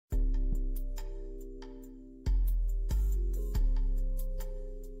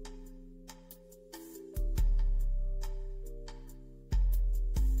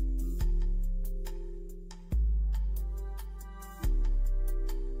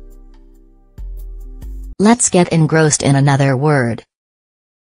Let's get engrossed in another word.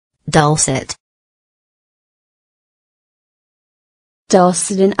 Dulcet.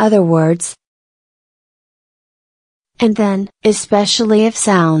 Dulcet, in other words. And then, especially if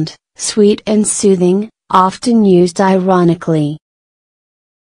sound, sweet and soothing, often used ironically.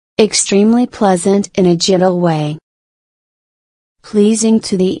 Extremely pleasant in a gentle way. Pleasing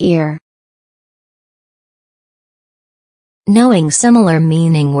to the ear. Knowing similar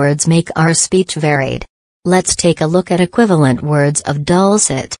meaning words make our speech varied. Let's take a look at equivalent words of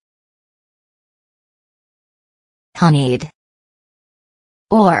dulcet. Honeyed.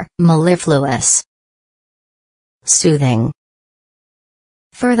 Or mellifluous. Soothing.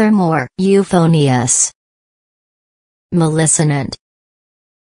 Furthermore, euphonious. Mellisonant.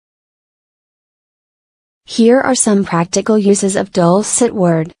 Here are some practical uses of dulcet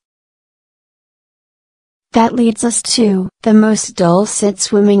word. That leads us to the most dulcet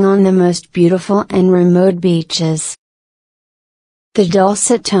swimming on the most beautiful and remote beaches. The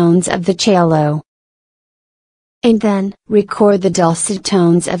dulcet tones of the cello. And then, record the dulcet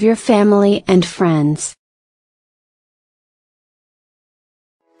tones of your family and friends.